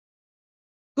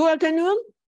Good afternoon.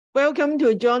 Welcome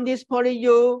to join this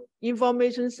PolyU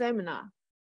information seminar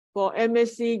for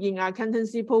MSc in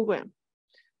Accountancy program.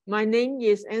 My name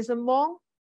is Anson Wong.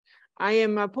 I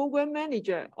am a program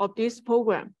manager of this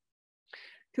program.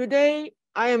 Today,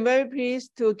 I am very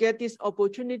pleased to get this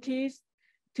opportunity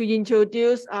to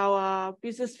introduce our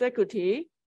business faculty,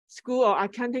 School of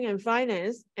Accounting and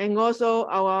Finance, and also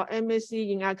our MSc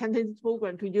in Accountancy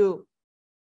program to you.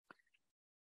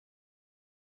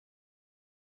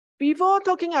 Before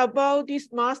talking about this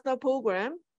master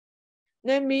program,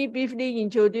 let me briefly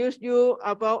introduce you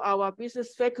about our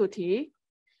business faculty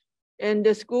and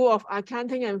the School of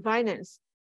Accounting and Finance.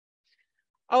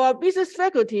 Our business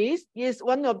faculty is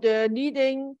one of the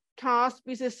leading class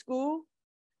business school,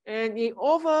 and it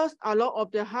offers a lot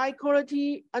of the high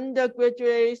quality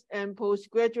undergraduate and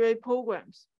postgraduate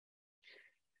programs.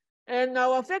 And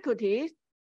our faculty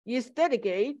is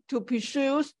dedicated to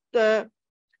pursue the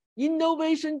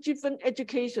innovation-driven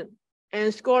education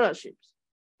and scholarships,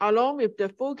 along with the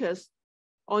focus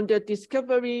on the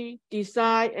discovery,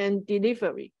 design, and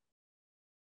delivery.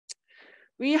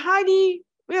 We highly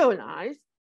realize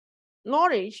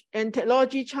knowledge and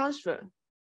technology transfer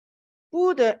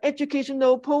through the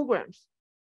educational programs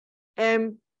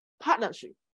and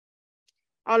partnership,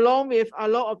 along with a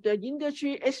lot of the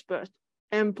industry experts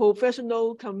and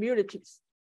professional communities.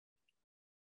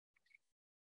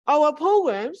 Our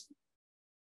programs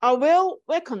are well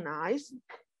recognized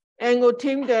and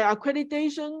obtain the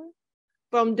accreditation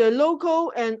from the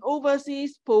local and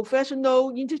overseas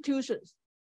professional institutions,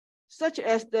 such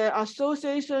as the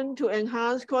Association to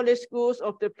Enhance College Schools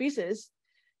of the Business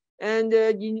and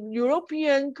the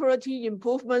European Quality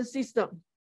Improvement System.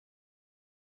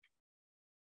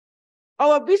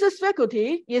 Our business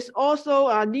faculty is also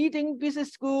a leading business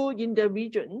school in the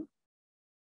region.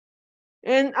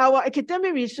 And our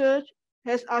academic research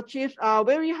has achieved a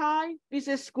very high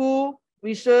business school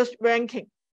research ranking.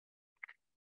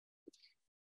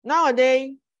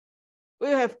 Nowadays, we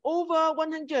have over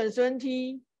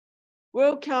 170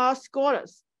 world-class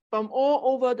scholars from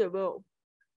all over the world,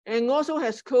 and also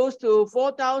has close to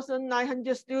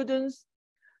 4,900 students,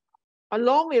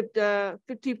 along with the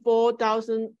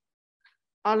 54,000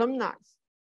 alumni.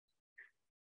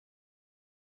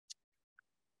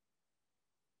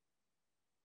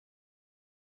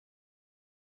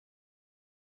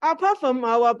 Apart from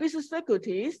our business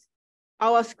faculties,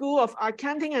 our School of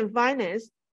Accounting and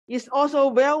Finance is also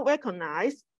well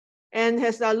recognized and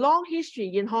has a long history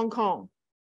in Hong Kong.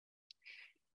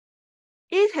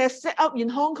 It has set up in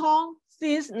Hong Kong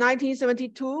since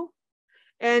 1972,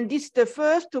 and this is the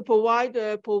first to provide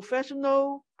the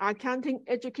professional accounting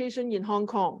education in Hong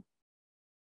Kong.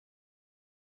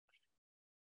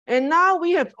 And now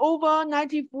we have over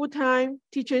 90 full-time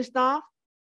teaching staff.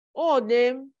 All of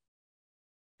them,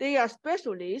 they are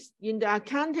specialists in the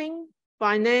accounting,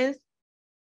 finance,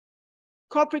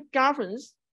 corporate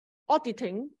governance,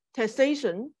 auditing,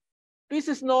 taxation,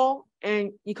 business law,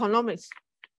 and economics.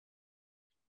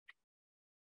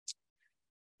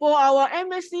 For our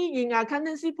MSc in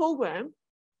Accountancy program,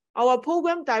 our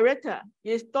program director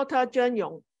is Dr. Zheng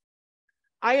Yong.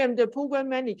 I am the program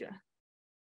manager,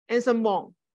 Anson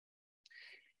Wong.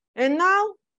 And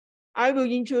now, I will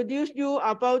introduce you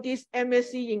about this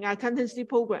MSc in Accountancy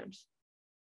programs.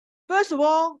 First of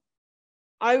all,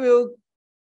 I will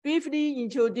briefly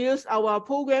introduce our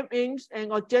program aims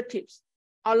and objectives,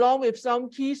 along with some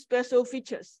key special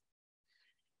features.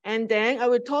 And then I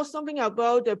will talk something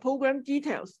about the program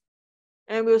details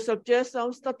and will suggest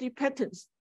some study patterns.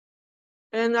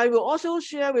 And I will also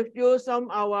share with you some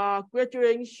of our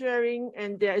graduates sharing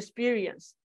and their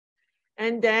experience.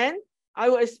 And then I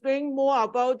will explain more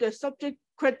about the subject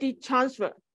credit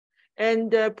transfer and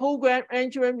the program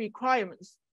entrance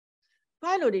requirements.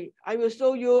 Finally, I will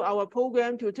show you our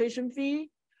program tuition fee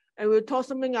and we'll talk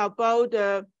something about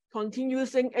the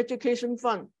continuing education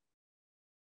fund.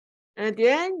 And at the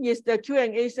end is the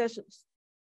Q&A sessions.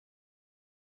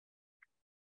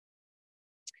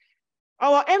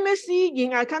 Our MSc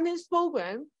in Accounting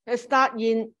program has started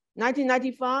in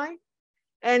 1995,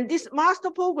 and this master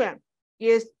program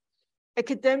is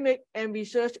academic and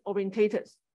research oriented.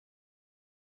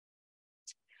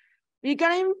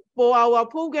 Regarding for our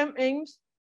program aims,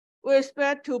 we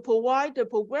expect to provide the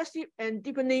progressive and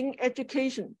deepening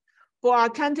education for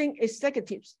accounting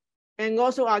executives and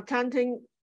also accounting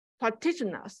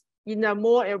practitioners in a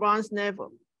more advanced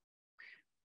level.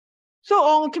 So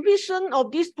on completion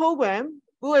of this program,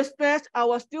 we expect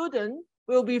our students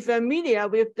will be familiar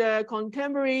with the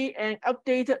contemporary and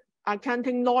updated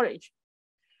accounting knowledge.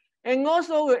 And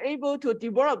also we're able to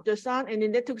develop the sound and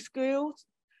analytic skills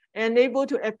and able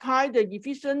to apply the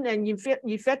efficient and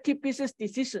effective business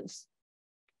decisions.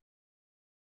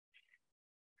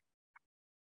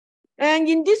 And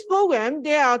in this program,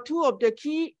 there are two of the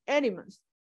key elements.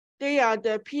 They are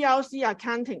the PLC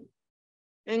accounting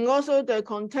and also the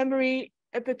contemporary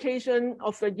application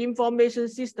of the information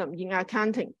system in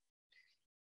accounting.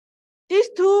 These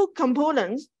two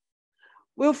components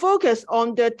will focus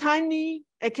on the timely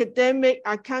academic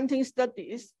accounting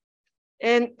studies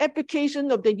and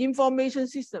application of the information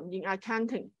system in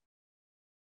accounting.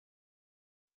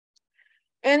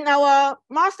 And our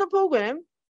master program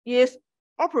is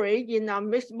operate in a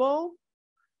mixed mode.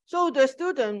 So the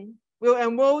student will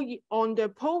enroll on the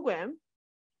program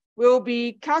will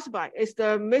be classified as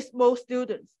the mixed mode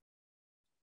students.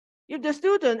 If the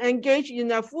student engage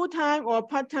in a full-time or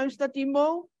part-time study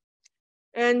mode,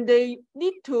 and they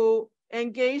need to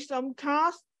engage some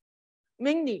class,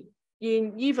 mainly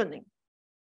in evening.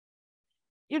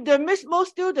 If the mixed mode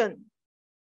student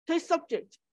take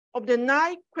subject of the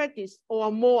 9 credits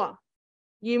or more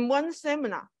in one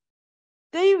seminar,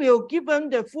 they will give them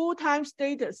the full-time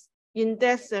status in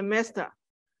that semester.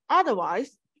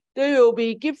 Otherwise, they will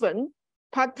be given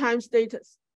part-time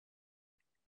status.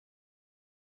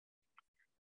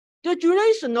 The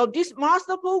duration of this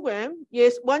master program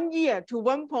is 1 year to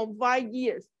 1.5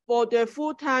 years for the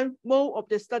full-time mode of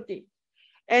the study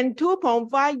and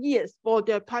 2.5 years for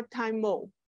the part-time mode.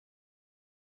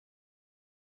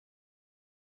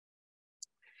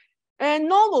 And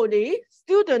normally,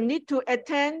 students need to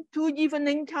attend 2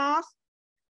 evening classes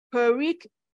per week.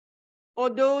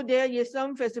 Although there is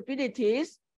some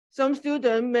flexibilities, some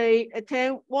students may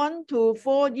attend 1 to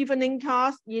 4 evening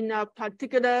classes in a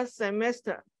particular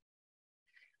semester.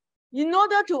 In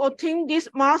order to obtain this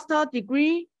master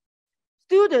degree,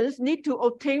 students need to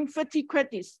obtain 30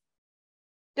 credits.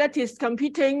 That is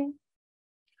completing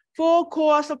 4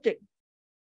 core subjects,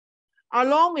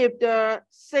 along with the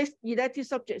 6 elective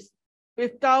subjects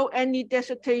without any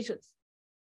dissertations.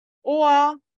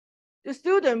 Or the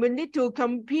student will need to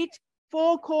complete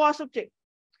 4 core subjects,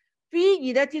 3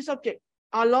 elective subjects,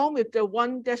 along with the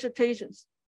 1 dissertations.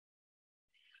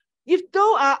 If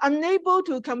those are unable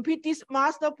to complete this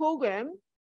master program,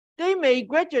 they may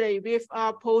graduate with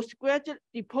a postgraduate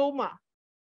diploma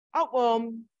out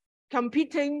of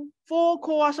completing 4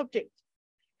 core subjects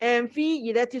and 3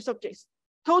 elective subjects,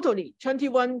 totally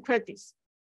 21 credits.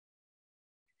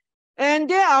 And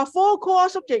there are 4 core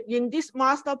subjects in this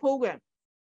master program.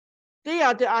 They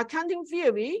are the accounting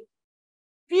theory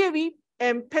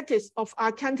and practice of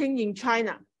accounting in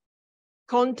China,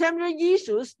 contemporary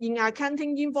issues in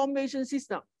accounting information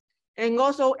system, and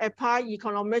also apply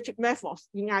econometric methods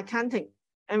in accounting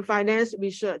and finance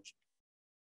research.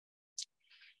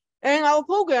 And our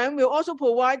program will also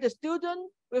provide the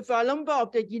student with a number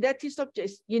of the elective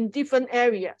subjects in different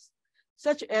areas,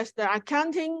 such as the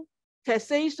accounting,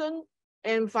 taxation,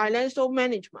 and financial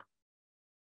management.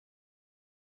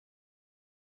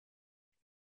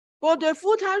 For the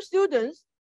full-time students,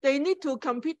 they need to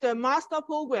complete the master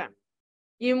program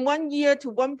in 1 year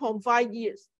to 1.5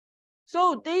 years.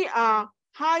 So they are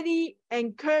highly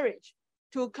encouraged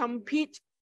to complete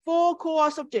 4 core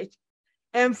subjects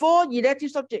and 4 elective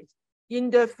subjects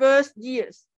in the first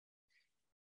years,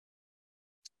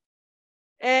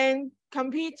 and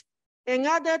complete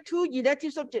another 2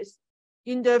 elective subjects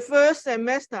in the first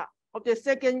semester of the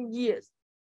second years.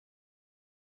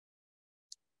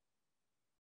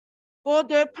 For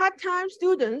the part-time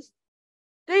students,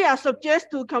 they are subject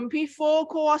to complete 4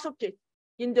 core subjects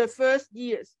in the first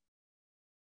years,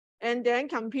 and then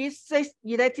complete 6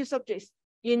 elective subjects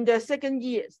in the second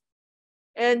years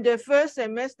and the first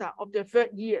semester of the third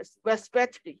years,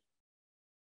 respectively.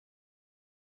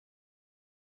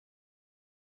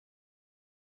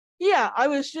 Here, I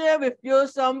will share with you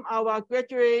some of our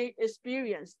graduate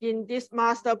experience in these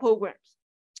master programs.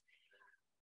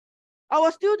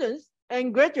 Our students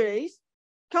and graduates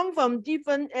come from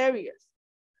different areas,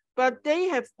 but they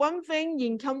have one thing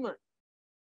in common.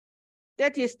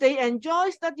 That is, they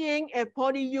enjoy studying at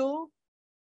PolyU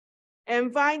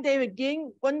and find they will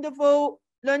gain wonderful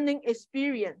learning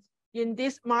experience in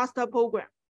this master program.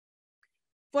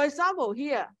 For example,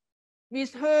 here,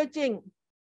 Ms. He Jing.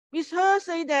 Ms. He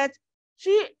say that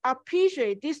she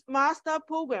appreciates this master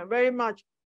program very much,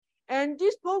 and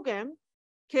this program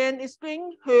can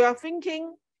explain her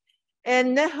thinking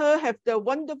and let her have the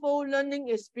wonderful learning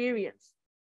experience.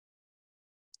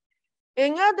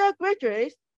 Another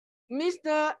graduate,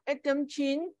 Mr. Adam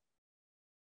Chin.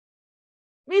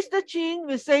 Mr. Chin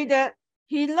will say that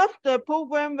he loves the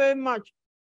program very much,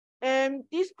 and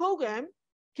this program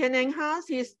can enhance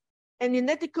his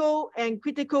analytical and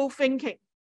critical thinking.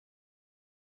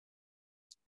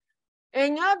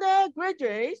 Another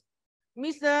graduate,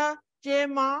 Mr. J.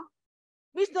 Ma.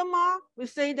 Mr. Ma will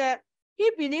say that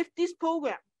he believes this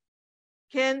program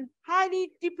can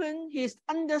highly deepen his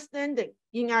understanding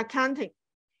in accounting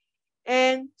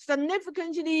and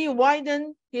significantly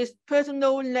widen his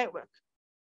personal network.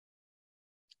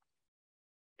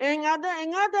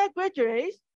 Another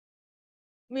graduate,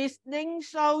 Ms. Ning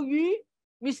Xiao Yu.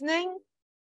 Ms. Ning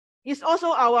is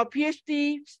also our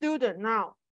PhD student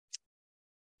now.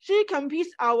 She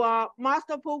completes our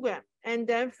master program and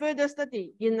then further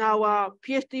study in our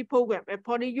PhD program at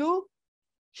PolyU.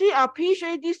 She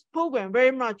appreciates this program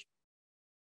very much.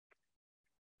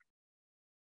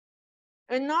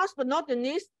 And last but not the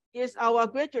least is our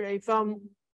graduate from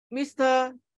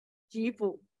Mr.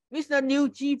 Jifu, Mr. Liu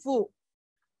Jifu.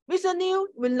 Mr. Liu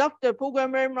will love the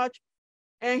program very much,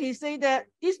 and he said that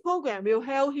this program will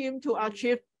help him to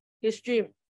achieve his dream.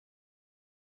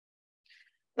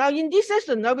 Now, in this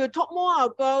session, I will talk more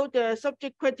about the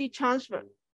subject credit transfer.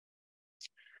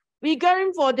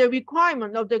 Regarding for the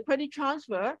requirement of the credit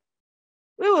transfer,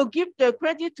 we will give the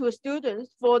credit to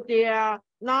students for their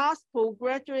last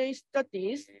postgraduate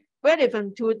studies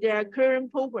relevant to their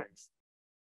current programs.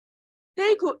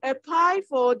 They could apply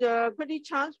for the credit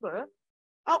transfer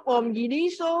upon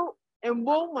initial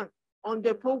enrollment on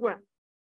the program.